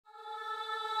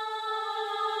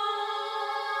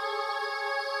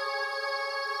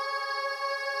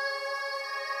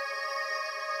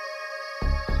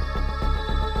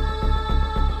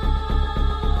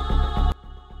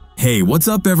Hey, what's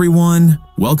up everyone?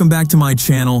 Welcome back to my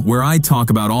channel where I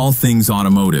talk about all things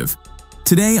automotive.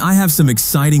 Today I have some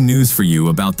exciting news for you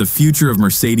about the future of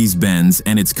Mercedes-Benz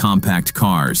and its compact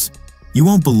cars. You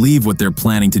won't believe what they're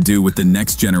planning to do with the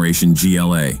next generation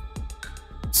GLA.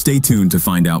 Stay tuned to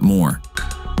find out more.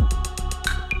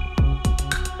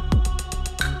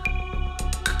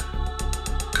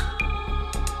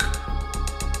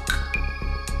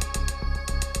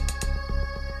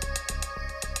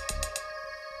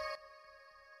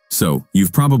 So,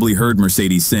 you've probably heard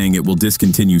Mercedes saying it will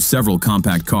discontinue several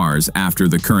compact cars after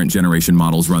the current generation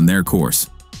models run their course.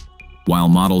 While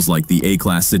models like the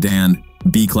A-Class sedan,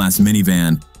 B-Class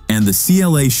minivan, and the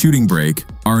CLA shooting brake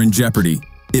are in jeopardy,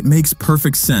 it makes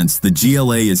perfect sense the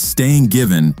GLA is staying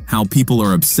given how people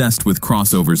are obsessed with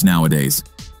crossovers nowadays.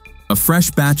 A fresh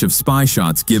batch of spy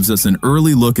shots gives us an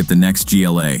early look at the next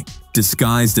GLA,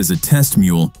 disguised as a test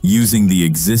mule using the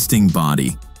existing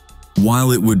body.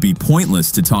 While it would be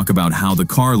pointless to talk about how the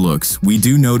car looks, we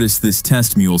do notice this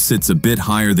test mule sits a bit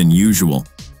higher than usual.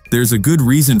 There's a good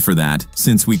reason for that,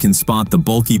 since we can spot the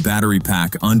bulky battery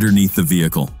pack underneath the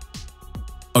vehicle.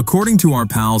 According to our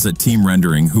pals at Team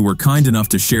Rendering, who were kind enough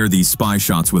to share these spy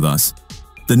shots with us,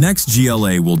 the next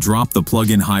GLA will drop the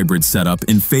plug-in hybrid setup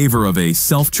in favor of a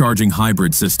self-charging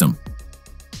hybrid system.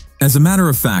 As a matter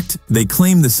of fact, they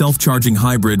claim the self-charging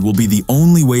hybrid will be the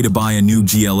only way to buy a new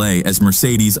GLA, as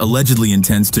Mercedes allegedly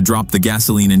intends to drop the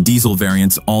gasoline and diesel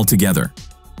variants altogether.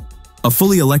 A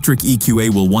fully electric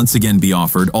EQA will once again be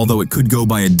offered, although it could go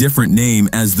by a different name,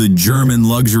 as the German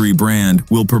luxury brand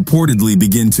will purportedly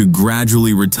begin to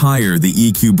gradually retire the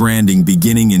EQ branding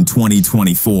beginning in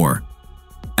 2024.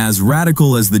 As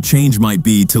radical as the change might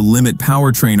be to limit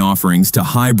powertrain offerings to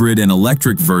hybrid and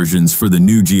electric versions for the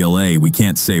new GLA, we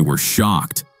can't say we're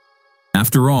shocked.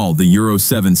 After all, the Euro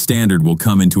 7 standard will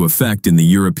come into effect in the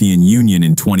European Union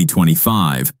in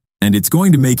 2025, and it's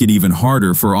going to make it even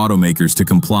harder for automakers to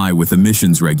comply with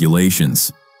emissions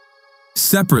regulations.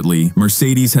 Separately,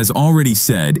 Mercedes has already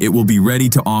said it will be ready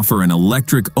to offer an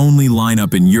electric-only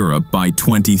lineup in Europe by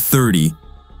 2030,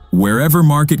 wherever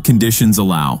market conditions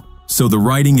allow. So the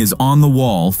writing is on the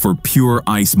wall for pure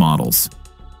ICE models.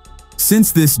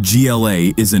 Since this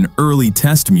GLA is an early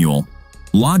test mule,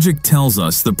 logic tells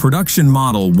us the production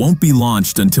model won't be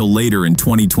launched until later in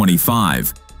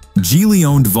 2025.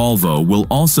 Geely-owned Volvo will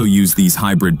also use these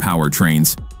hybrid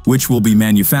powertrains, which will be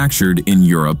manufactured in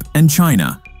Europe and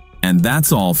China. And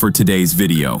that's all for today's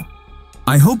video.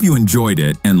 I hope you enjoyed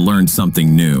it and learned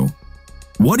something new.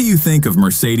 What do you think of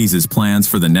Mercedes' plans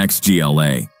for the next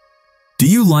GLA? Do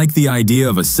you like the idea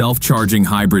of a self-charging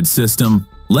hybrid system?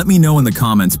 Let me know in the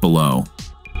comments below.